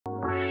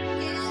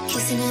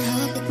Kissing and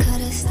hope it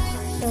cut us,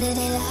 whether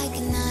they like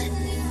it or not.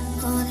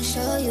 I wanna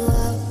show you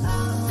up,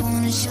 I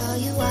wanna show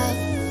you up.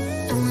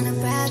 I wanna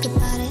brag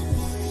about it,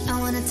 I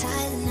wanna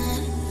tie the knot.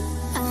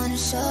 I wanna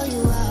show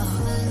you up,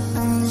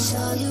 I wanna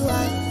show you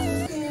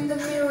up. In the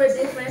mirror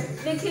different,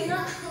 making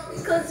up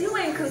because you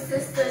ain't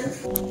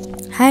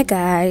consistent. Hi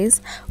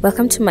guys,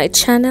 welcome to my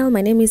channel.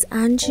 My name is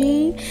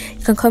Angie.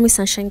 You can call me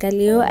Sunshine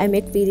Galileo. I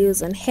make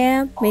videos on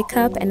hair,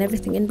 makeup and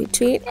everything in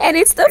between, and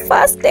it's the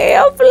first day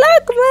of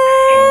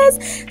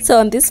Vlogmas. So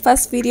on this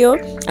first video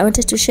I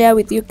wanted to share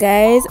with you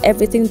guys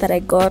everything that I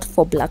got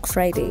for Black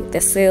Friday,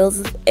 the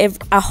sales,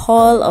 a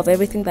haul of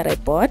everything that I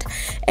bought.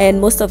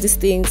 And most of these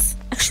things,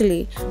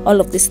 actually all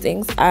of these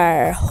things,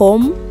 are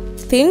home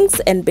things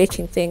and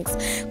baking things,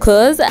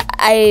 because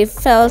I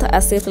felt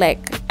as if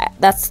like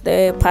that's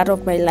the part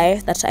of my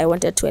life that I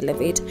wanted to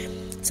elevate.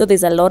 So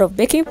there's a lot of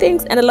baking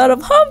things and a lot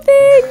of home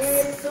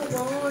things.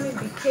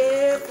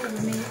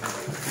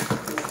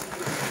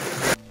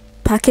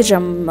 Package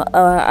I'm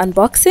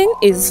unboxing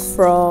is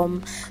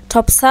from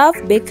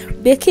Topserve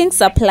baking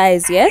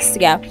supplies.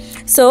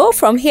 So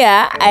from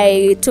here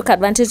I took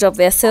advantage of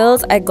their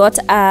sales. I got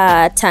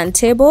a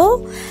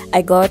turntable,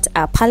 I got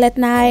a palette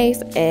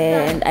knife,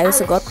 and I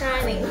also got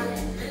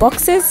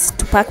boxes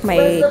to pack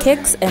my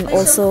cakes, and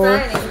also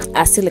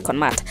a silicone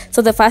mat.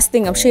 So the first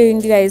thing I'm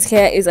showing you guys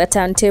here is a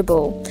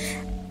turntable.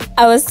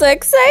 I was so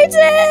excited.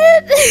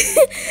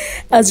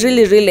 I was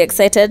really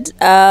excited.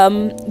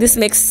 This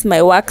makes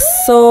my work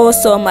so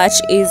much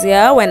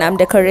easier when I'm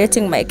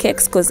decorating my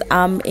cakes, because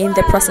I'm in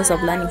the process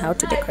of learning how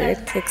to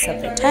decorate cakes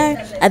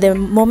at the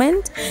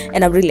moment,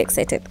 and I'm really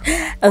excited.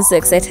 I'm so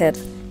excited.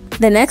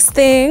 The next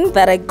thing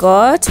that I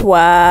got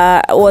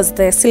was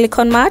the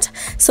silicone mat.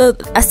 So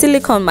a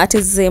silicone mat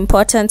is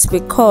important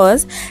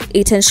because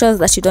it ensures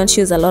that you don't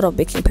use a lot of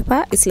baking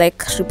paper. It's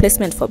like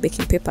replacement for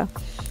baking paper,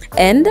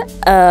 and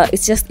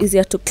it's just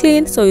easier to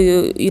clean, so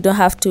you don't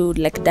have to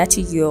like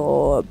dirty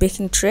your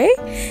baking tray.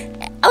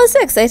 I was so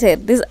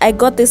excited. I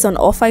got this on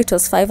offer. It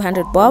was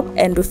 500 bob,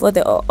 and before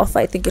the offer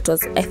I think it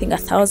was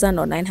 1,000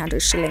 or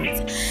 900 shillings.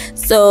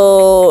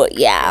 So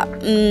yeah.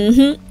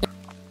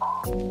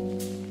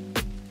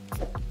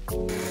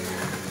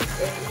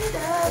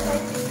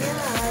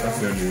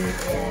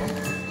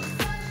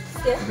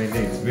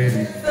 It's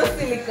very so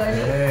silicone.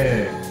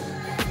 Yeah.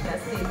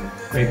 That's it.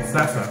 Wait,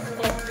 Sasa.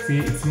 See,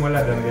 it's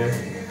smaller than the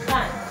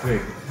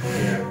wait.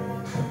 Yeah.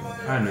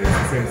 Ah no, it's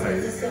the same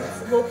size.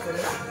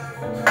 Hopefully.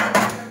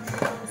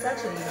 It's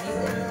actually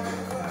bigger.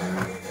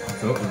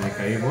 So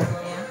unaweka hivyo,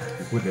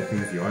 you put the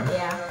things you want.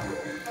 Yeah.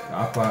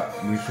 Hapa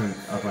mwisho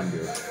hapa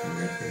ndio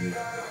unaweka hivi.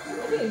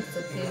 I think it's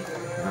okay.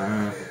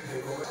 Ah.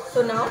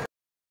 So now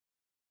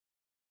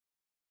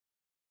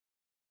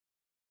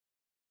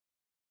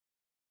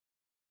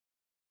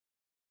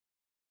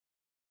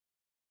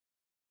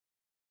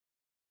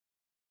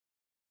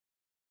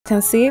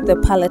can see the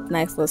palette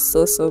knife was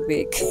so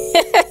big.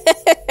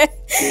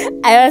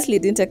 I honestly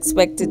didn't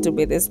expect it to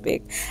be this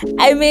big.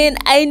 I mean,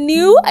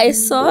 I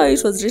saw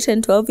it was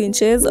written 12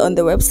 inches on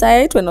the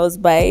website when I was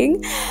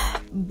buying,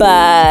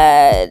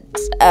 but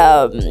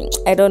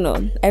I don't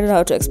know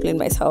how to explain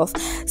myself.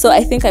 So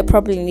I think I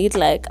probably need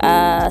like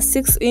a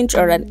 6-inch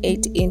or an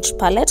 8-inch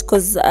palette,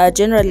 because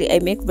generally I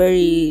make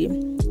very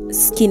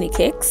skinny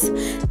cakes.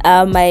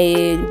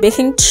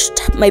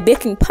 My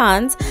baking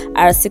pans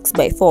are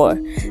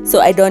 6x4, so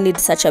I don't need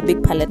such a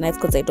big palette knife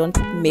because I don't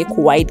make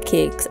wide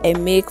cakes. I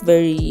make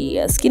very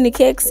skinny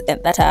cakes,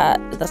 and that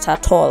are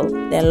tall.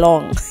 They're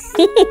long,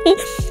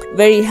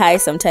 very high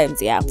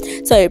sometimes. Yeah,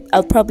 so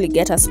I'll probably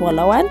get a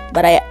smaller one,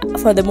 but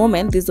for the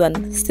moment this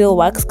one still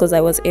works because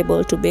I was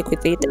able to bake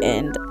with it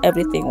and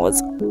everything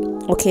was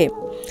okay.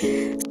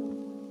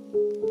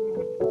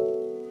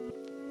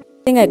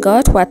 Thing I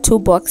got were 2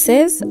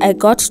 boxes. I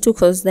got 2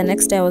 because the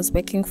next day I was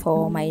baking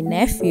for my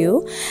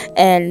nephew,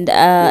 and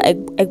I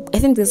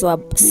think these were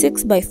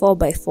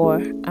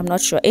 6x4x4. I'm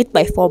not sure,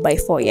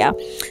 8x4x4. Yeah.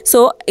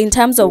 So in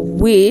terms of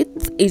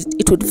width,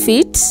 it would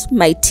fit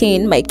my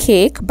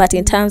cake, but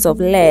in terms of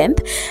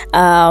length,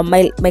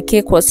 my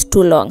cake was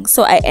too long.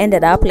 So I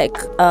ended up like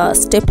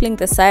stapling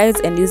the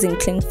sides and using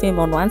cling film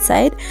on one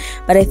side.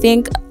 But I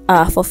think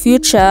for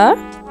future,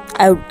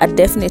 I'd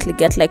definitely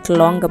get like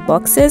longer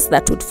boxes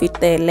that would fit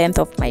the length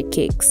of my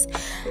cakes.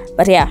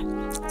 But yeah,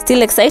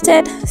 still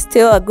excited,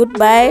 still a good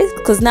buy,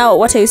 because now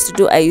what I used to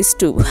do, I used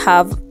to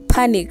have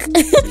panic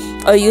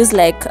or use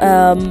like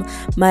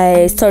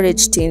my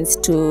storage tins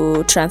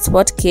to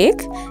transport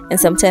cake, and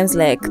sometimes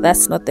like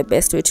that's not the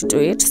best way to do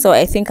it. So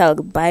I think I'll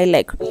buy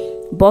like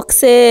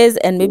boxes,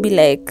 and maybe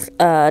like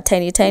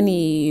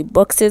tiny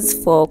boxes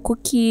for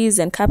cookies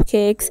and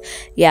cupcakes.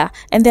 Yeah,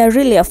 and they're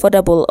really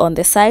affordable on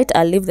the site.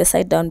 I'll leave the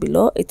site down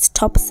below. It's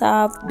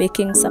Topserve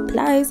baking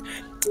supplies.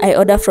 I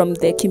order from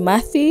the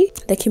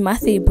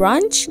Kimathi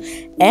branch,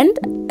 and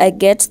I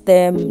get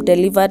them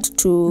delivered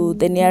to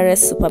the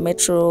nearest Super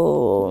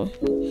Metro,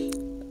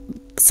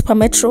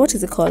 what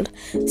is it called?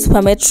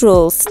 Super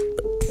Metro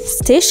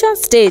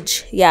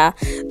stage. Yeah,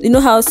 you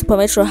know how Super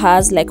Metro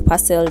has like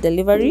parcel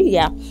delivery?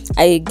 Yeah,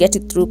 I get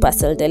it through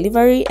parcel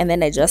delivery, and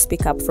then I just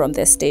pick up from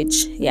the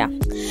stage. Yeah,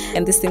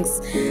 and these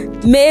things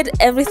made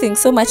everything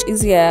so much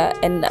easier.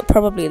 And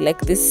probably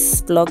like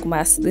this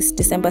Vlogmas, this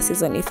December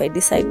season, if I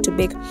decide to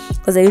bake,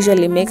 because I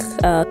usually make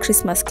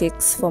Christmas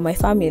cakes for my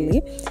family,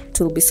 it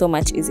will be so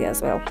much easier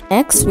as well.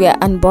 Next, we are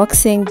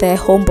unboxing the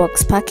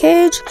Homebox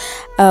package.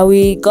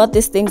 We got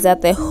these things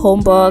at the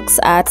Homebox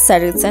at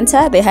Sarit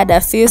Center. They had a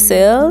few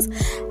sales.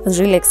 I was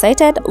really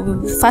excited.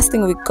 First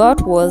thing we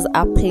got was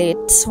a plate.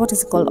 What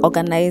is it called?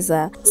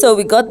 Organizer. So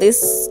we got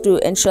this to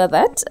ensure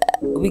that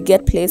we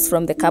get plates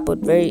from the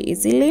cupboard very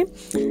easily.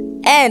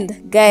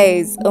 And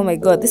guys, oh my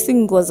god, this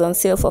thing was on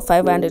sale for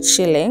 500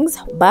 shillings,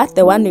 but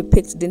the one we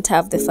picked didn't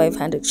have the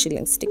 500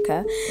 shilling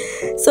sticker,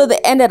 so they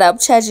ended up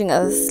charging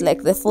us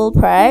like the full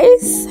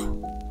price.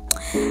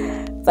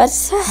 But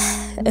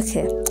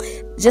okay,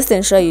 just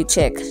ensure you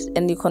check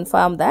and you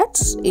confirm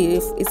that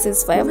if it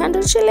says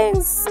 500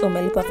 shillings or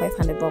Melipa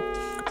 500 bob,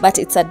 but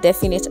it's a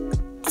definite,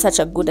 such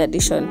a good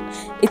addition.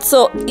 It's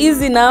so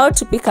easy now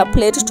to pick a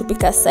plate, to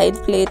pick a side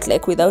plate,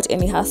 like without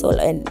any hassle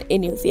and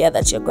any fear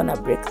that you're gonna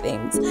break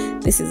things.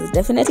 This is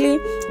definitely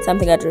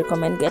something I'd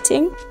recommend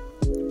getting,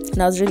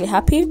 and I was really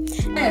happy.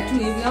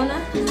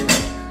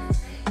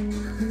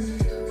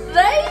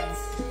 Right?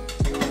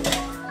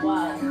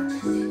 Wow.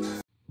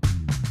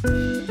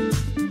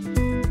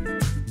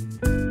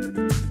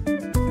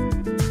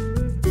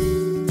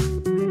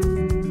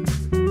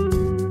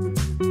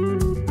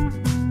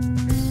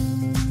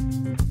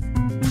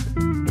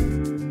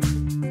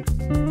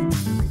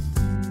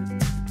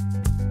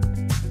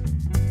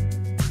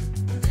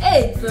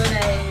 It's so nice.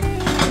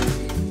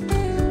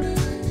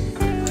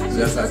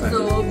 Just It's not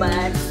so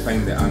bad.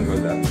 find the angle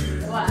that.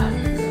 Wow.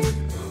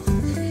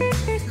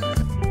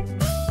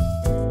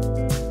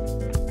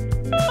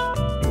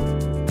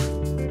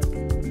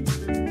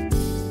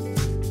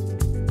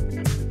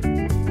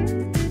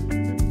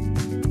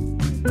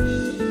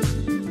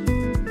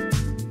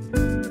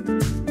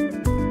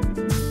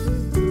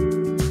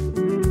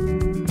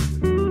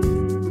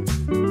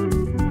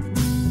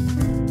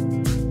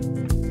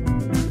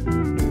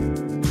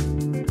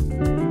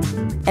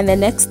 And the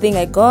next thing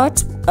I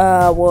got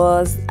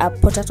was a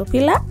potato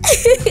peeler.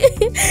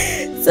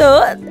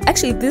 So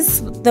actually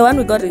the one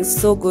we got is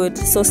so good,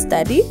 so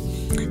sturdy.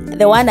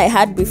 The one I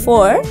had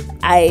before,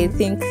 I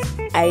think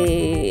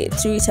I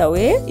threw it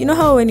away. You know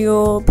how when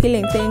you're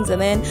peeling things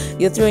and then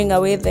you're throwing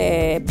away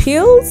the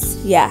peels?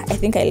 Yeah, I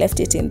think I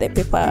left it in the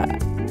paper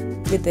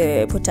with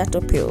the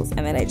potato peels,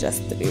 and then I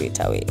just threw it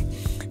away.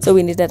 So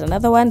we needed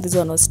another one. This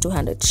one was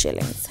 200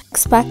 shillings.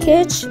 Next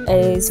package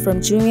is from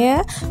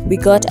Jumia. We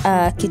got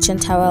a kitchen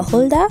towel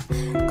holder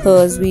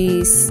because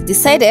we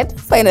decided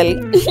finally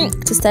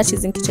to start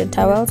using kitchen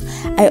towels.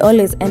 I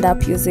always end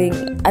up using,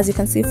 as you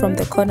can see from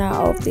the corner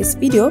of this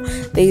video,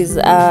 there is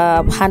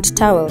hand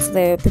towels,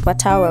 the paper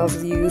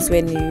towels you use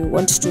when you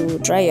want to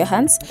dry your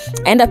hands.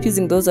 I end up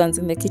using those ones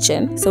in the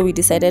kitchen. So we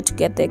decided to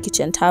get the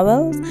kitchen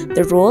towels,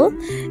 the roll,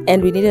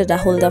 and we needed a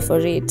holder for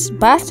it.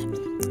 But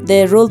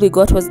the roll we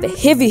got was the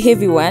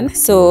heavy one,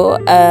 so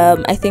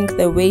I think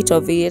the weight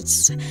of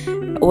it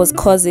was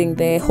causing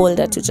the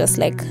holder to just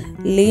like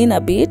lean a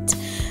bit.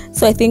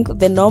 So I think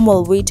the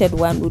normal weighted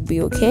one would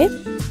be okay.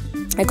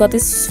 I got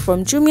this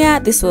from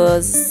Jumia. This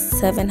was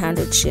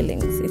 700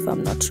 shillings if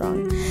I'm not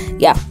wrong.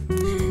 Yeah,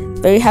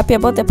 very happy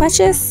about the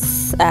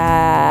purchase.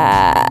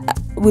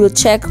 We'll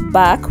check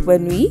back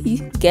when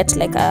we get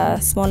like a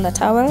smaller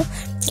towel.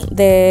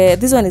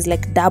 This one is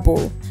like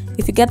double.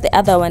 If you get the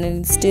other one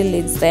and it still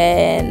leans,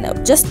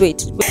 then just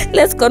wait.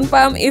 Let's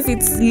confirm if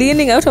it's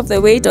leaning out of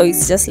the weight or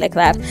it's just like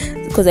that,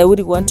 because I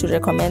wouldn't want to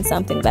recommend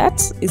something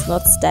that is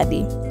not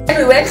sturdy. And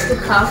we went to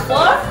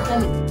Carrefour.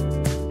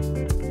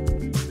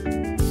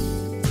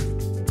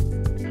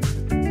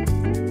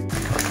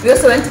 We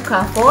also went to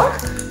Carrefour.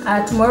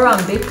 Tomorrow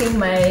I'm baking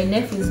my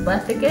nephew's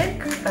birthday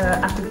cake,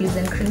 after cookies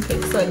and cream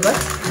cake. So I got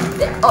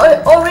the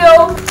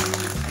Oreo.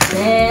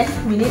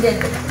 We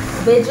needed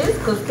veggies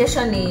because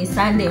kesho ni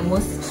Sunday.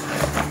 Most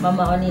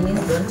mama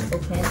oninis don't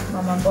open.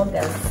 Mama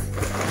burgers.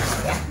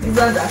 Yeah, these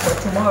ones are for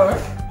tomorrow.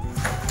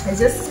 It's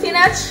just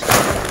spinach,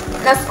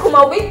 na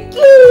sukuma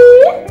wiki.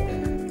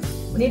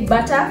 We need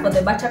butter for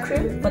the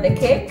buttercream for the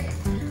cake,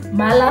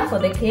 mala for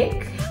the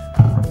cake,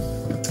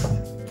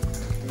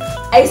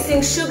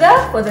 icing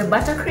sugar for the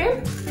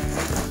buttercream,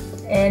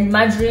 and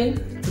margarine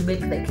to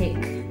bake the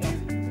cake.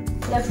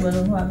 Yeah.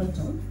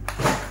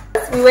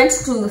 We went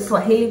to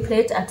Swahili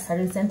Plate at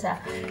Sarit Center.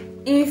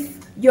 If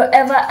you're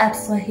ever at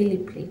Swahili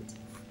Plate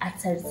at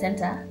Sarit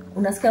Center,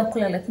 unasikia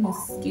kula lakini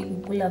usikii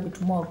kula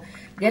vitu mob,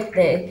 get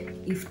the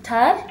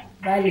Iftar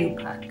value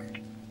pack,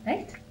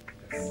 right?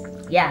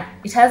 Yeah,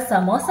 it has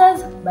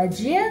samosas,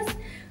 bajias,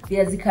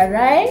 viazi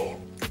karai,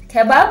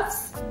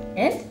 kebabs,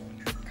 and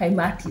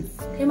kaimatis.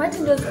 Kaimati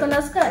ndio ziko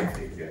na sukari.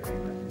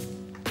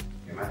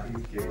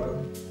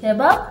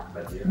 Kebab,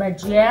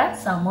 bajia,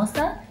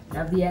 samosa,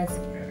 na viazi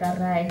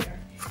karai.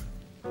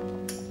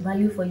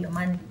 Value for your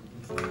money.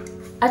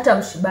 hata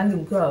mshibangi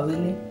mkiwa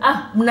wawili.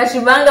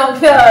 Mnashibanga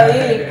mkiwa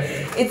wawili.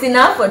 It's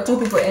enough for 2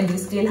 people and you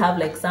still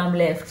have like some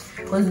left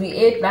because we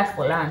ate that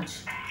for lunch.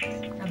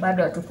 Na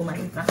bado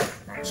hatukumaliza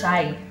na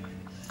chai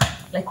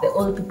like the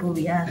old people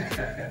we are.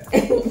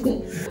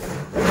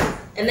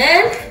 And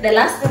then the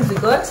last things we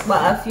got were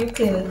a few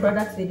cleaning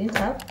products we didn't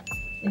have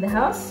in the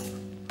house.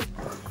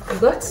 We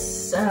got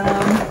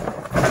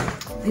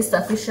these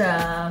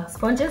Safisha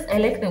sponges. I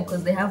like them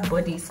because they have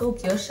body. So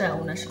ukiosha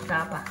unashika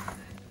hapa.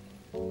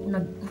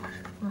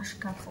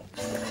 Unashika hapo.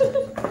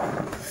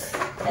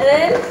 And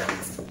then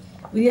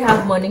we didn't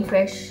have Morning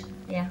Fresh.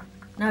 Yeah.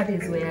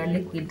 Nowadays we are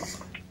liquid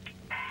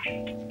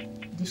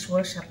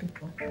dishwasher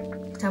people.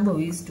 Kitambo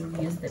we used to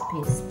use the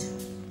paste.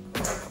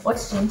 What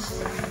changed?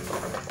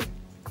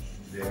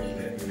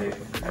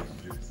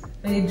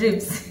 When it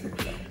drips.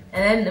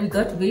 And then we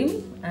got Vim,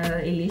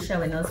 Elisha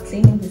when I was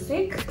cleaning this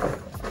week.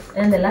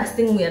 And the last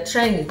thing we are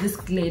trying is this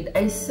Glade.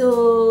 I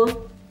saw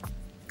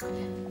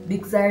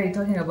Big Zari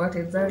talking about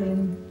it,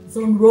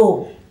 Zone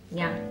Roll.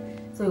 Yeah,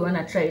 so we want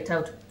to try it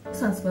out.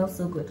 This one smells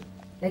so good,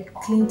 like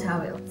clean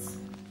towels.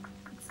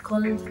 It's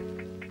called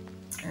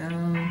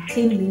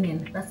clean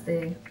linen. That's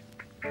the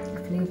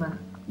flavor.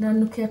 Na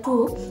nukia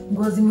tu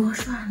ngozi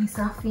imeoshwa ni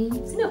safi.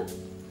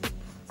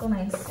 So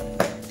nice.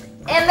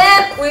 And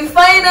then we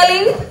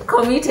finally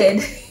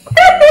committed.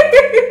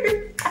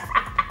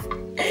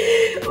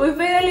 We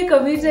finally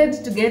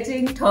committed to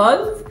getting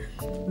tongs.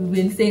 We've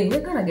been saying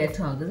we're gonna get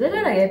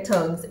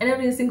tongs, and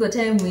every single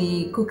time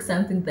we cook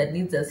something that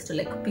needs us to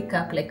like pick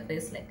up like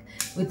this, like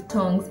with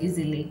tongs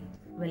easily,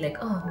 we're like,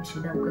 oh, we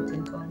should have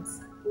gotten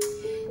tongs.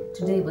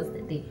 Today was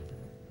the day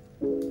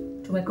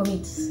to my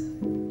commit.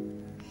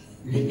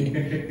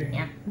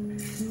 Yeah.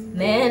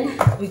 Then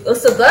we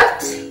also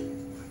got,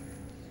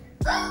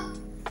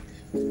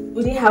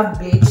 we didn't have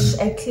bleach.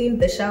 I cleaned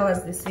the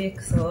showers this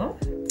week, so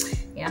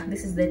yeah,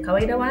 this is the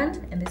kawaida one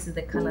and this is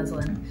the colors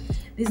one.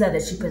 These are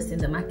the cheapest in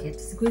the market.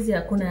 Siku hizi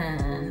hakuna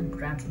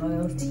brand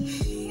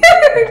loyalty.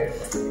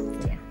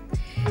 Yeah.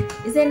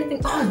 Is there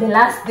anything? Oh, the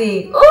last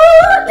thing.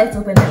 Oh, let's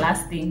open the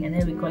last thing and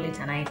then we call it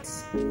a night.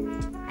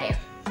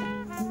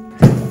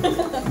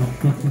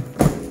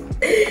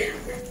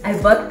 I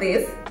bought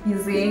this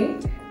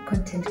using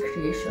content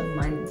creation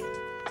money.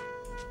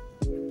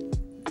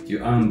 You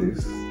earn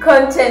this.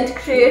 Content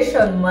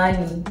creation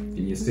money.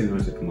 And you still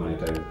not yet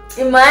monetize.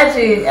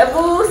 Imagine,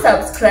 Abu,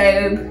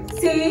 subscribe.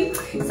 See,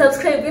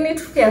 subscribe. You need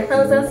to get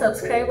 1,000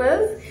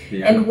 subscribers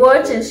and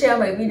watch and share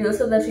my video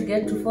so that we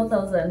get to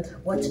 4,000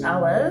 watch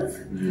hours.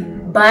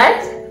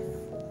 But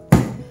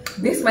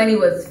this money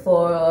was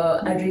for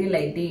a reel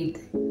I did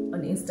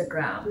on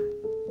Instagram.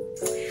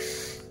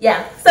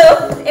 Yeah. So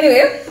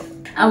anyway,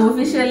 I'm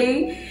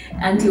officially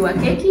Auntie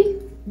Wakeki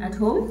at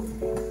home,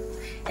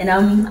 and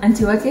I'm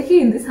Auntie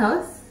Wakeki in this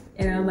house,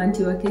 and I'm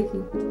Auntie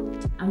Wakeki.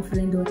 I'm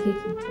friend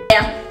Wakeki.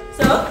 Yeah.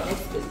 So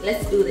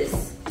let's do this.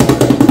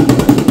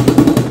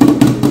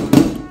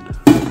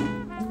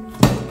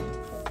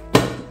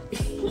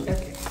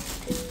 Okay.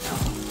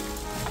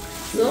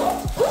 So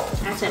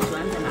acha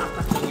tuanze na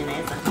hapa kwenye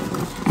naweza.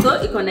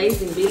 So iko na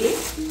hizi mbili.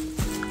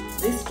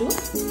 These two.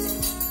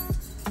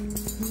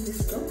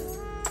 This two.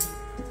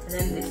 And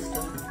then this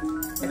two.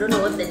 I don't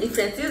know what the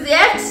difference is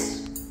yet,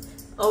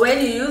 or when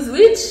you use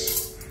which,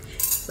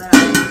 but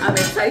I'm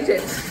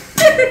excited.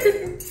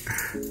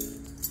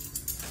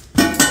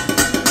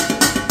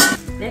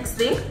 Next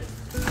thing,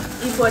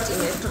 hii pot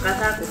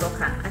imetoka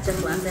kutoka. Acha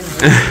tuanze na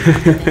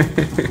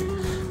hizi.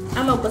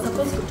 Ama uko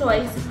supposed kutoa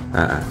hizi?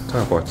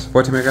 Toa pot.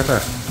 Pot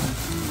imekataa.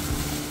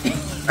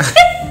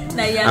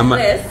 Na young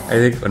press. I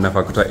think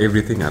unafaa kutoa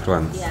everything at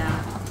once.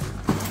 Yeah.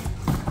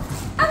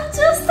 I'm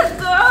just a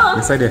girl.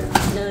 Decide.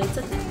 No, it's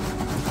okay.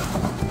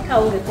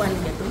 How ungekuwa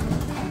ningetu?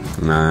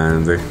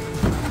 Naanze.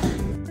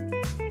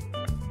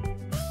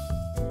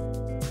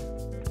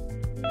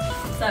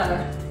 Sawa.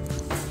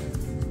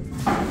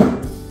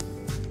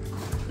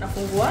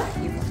 Nafungua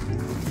hivyo.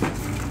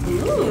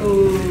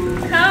 Ooh,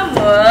 come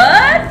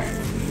on.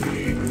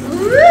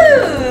 Ooh.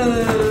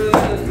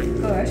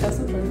 Oh, I shall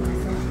surprise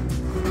myself.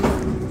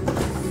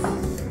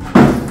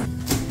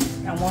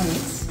 I want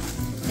it.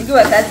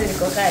 Nikiwa kazi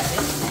niko kazi.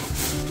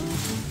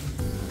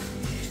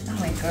 Oh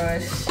my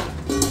gosh.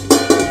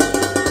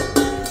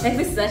 Like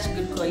this is such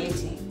good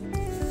quality.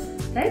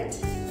 Right?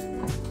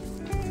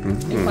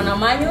 Iko na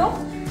manual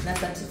na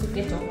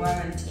certificate of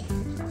warranty.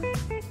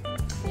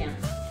 Yeah.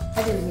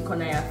 Hadi niko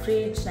na ya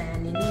fridge, na ya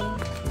nini,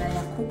 na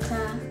ya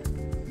cooker.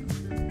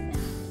 Yeah.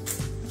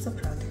 I'm so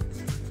proud.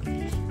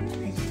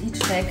 Hii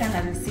tutaweka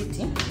na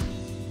receipt.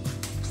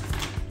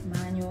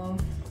 Manual.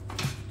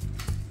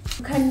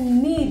 You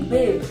can need,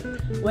 babe.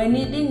 When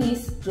needing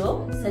is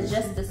to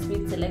suggest the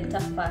speed selector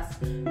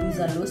first. Use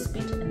a low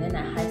speed and then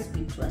a high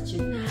speed to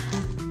achieve.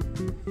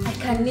 I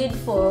can need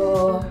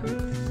for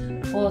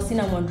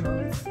cinnamon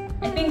rolls.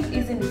 I think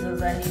hizi ndizo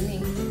za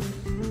nini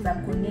za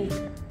kunid.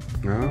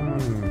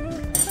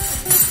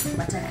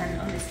 But I can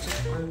always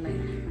check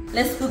online.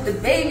 Let's put the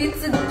baby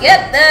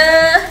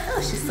together.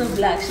 Oh, she's so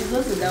black. She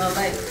goes with our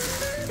vibe.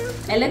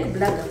 I like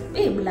black.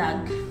 Hey, black.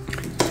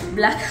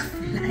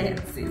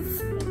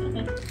 appliances.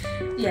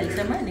 Yeah,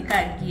 alisema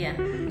nikaa gear.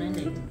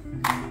 Nende.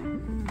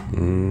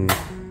 1,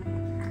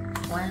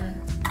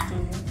 2,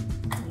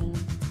 3.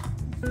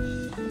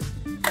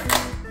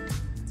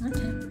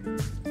 Okay.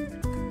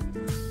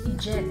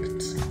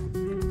 Eject.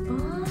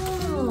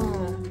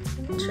 Oh,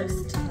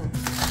 interesting.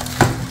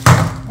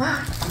 Wow.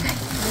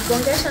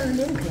 Nigongesha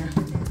limpia.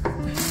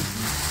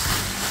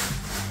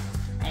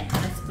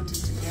 Let's put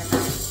it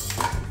together.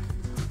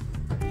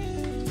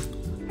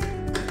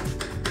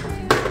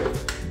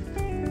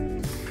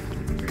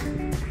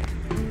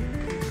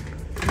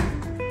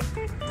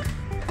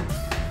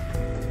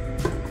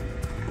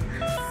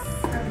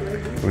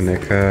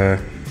 Unaweka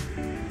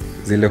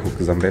zile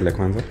hook za mbele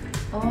kwanza.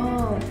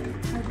 Oh.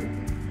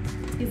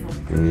 Hivyo.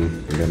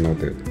 Then now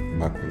the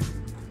back one.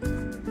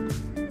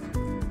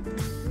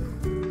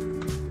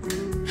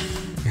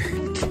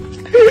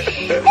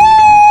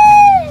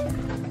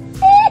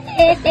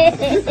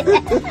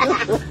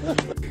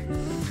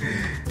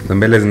 Za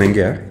mbele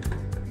zinaingia.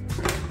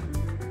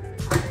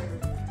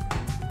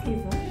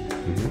 Hivyo.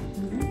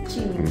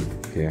 Chini.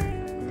 Yeah.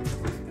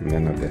 And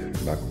then now the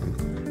back one.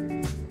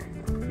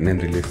 And then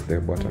release the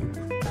bottom.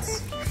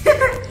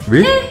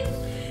 You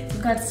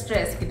got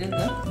stress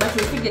kidogo, but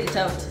we figured it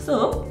out.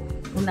 So,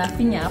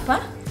 unafinya hapa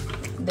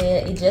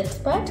the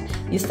eject part.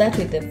 You start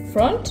with the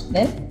front,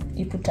 then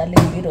you put a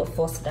little bit of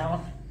force down,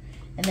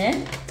 and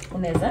then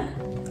unaweza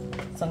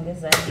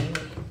songeza hivi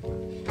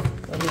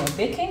when you're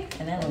baking,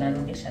 and then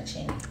unarudisha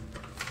chini.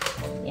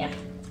 Yeah,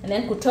 and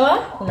then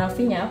kutoa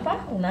unafinya hapa,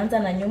 unaanza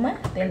na nyuma,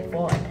 then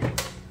forward.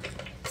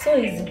 So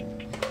easy.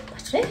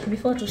 But right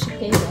before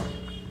tushike hiyo,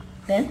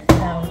 then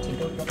down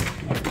kidogo.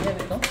 There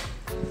we go.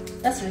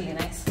 That's really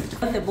nice.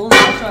 Put the bowl,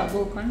 a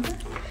bowl kwanza.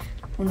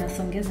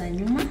 Unasongeza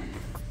nyuma.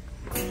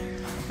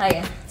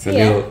 Haya. It's a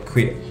little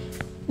quick.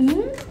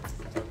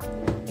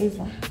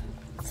 Eva.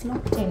 Slow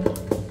ten.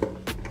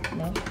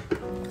 No.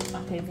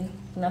 Up hivi.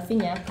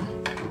 Unafinya hapa.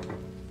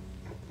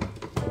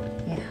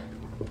 Yeah.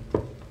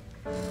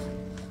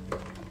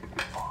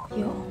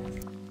 Yo.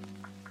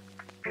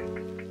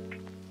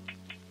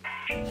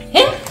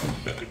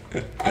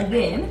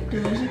 Again,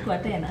 tumeshikwa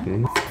tena.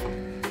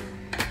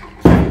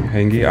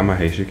 Haingi ama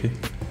haishiki?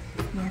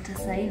 Ni hata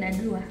sahi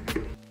najua.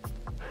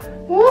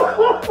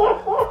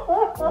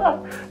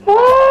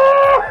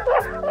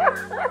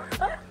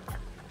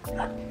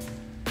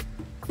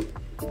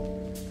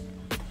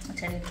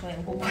 Acha nitoe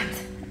nguo kwanza.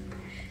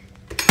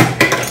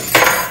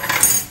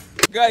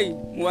 Guy,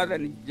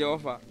 Mwathani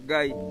Jehova,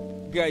 guy.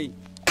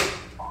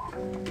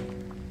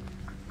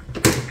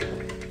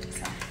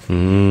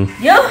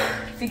 Yo,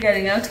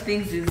 figuring out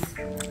things is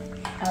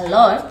a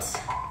lot.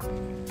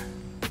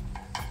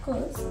 Of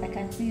course, I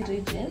can see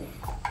ridges.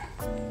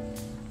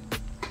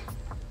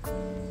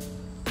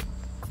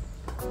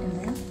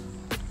 And then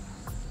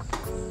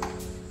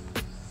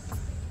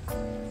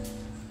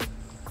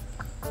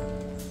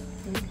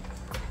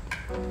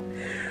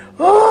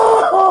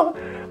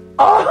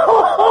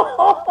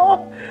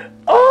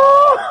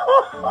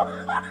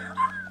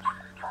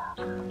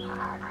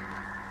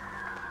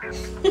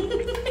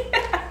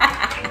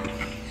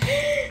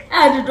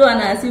Watu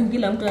wanaasimu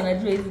kila mtu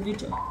anajua hizi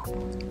vitu.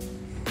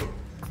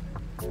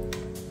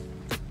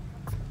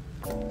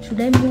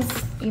 Should I move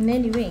in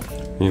any way?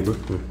 Yeah, go.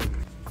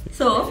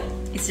 So,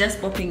 it's just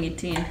popping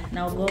it in.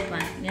 Naogopa,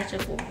 niache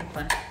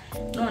kuogopa.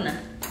 Unaona,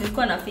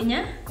 nilikuwa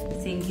nafinya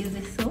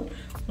siingize, so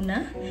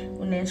una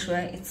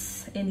ensure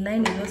it's in line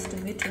with those two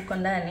vitu uko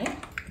ndani.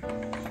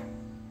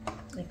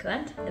 Like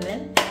that, and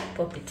then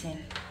pop it in.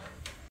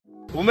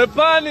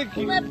 Umepanic,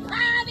 relax.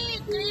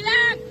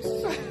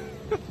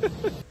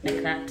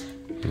 Like that.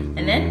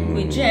 And then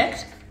we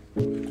eject.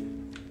 Woo!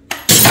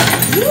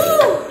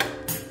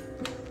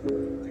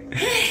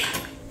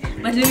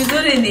 But we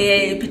don't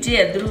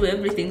pitia through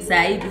everything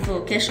side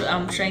before kesho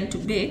I'm trying to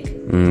bake.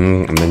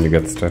 And then you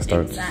get stressed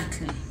out.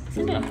 Exactly.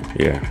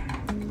 Yeah.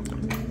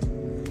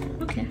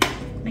 Okay,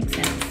 makes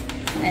sense.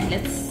 And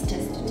let's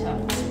test it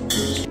out.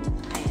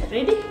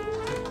 Ready?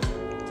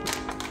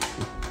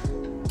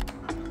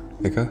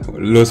 Eka,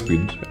 low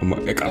speed.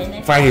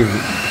 Eka, 5.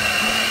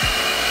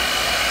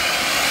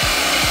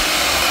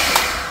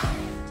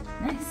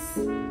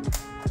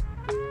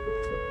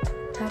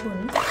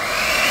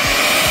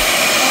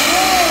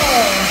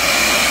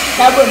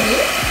 Carbon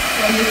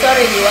when it's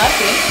already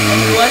working, and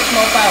you want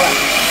more power.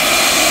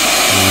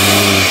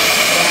 Yeah.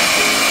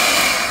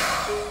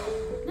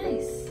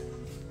 Nice.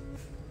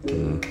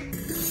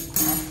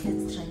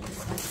 Let's try this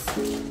one.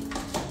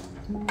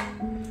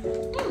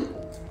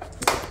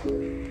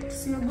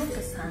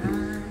 Siogopa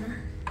sana.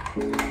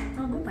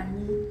 Naogopa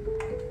nini?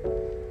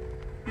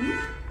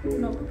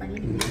 Naogopa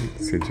nini?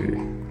 Sijui.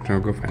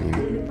 Naogopa nini?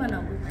 Nilikuwa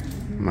naogopa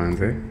nini?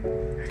 Manze.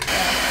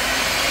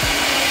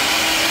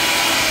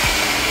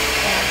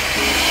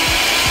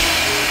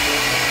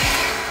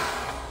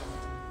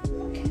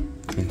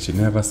 And she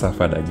never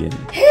suffered again.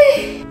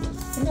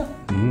 No.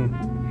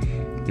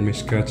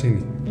 Imeshika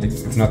chini.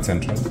 It's not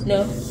central.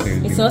 No,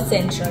 it's not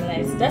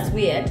centralized. That's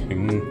weird.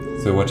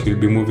 So what, you'll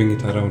be moving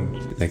it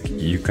around? Like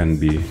you can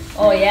be...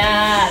 Oh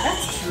yeah,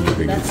 that's true.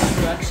 Moving That's it.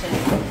 true actually.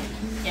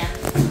 Yeah,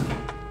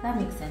 that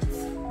makes sense.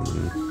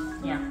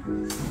 Yeah.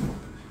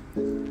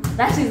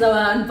 That is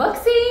our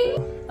unboxing.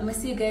 I'm gonna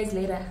see you guys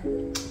later.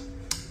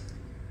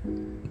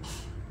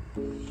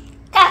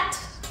 Cut!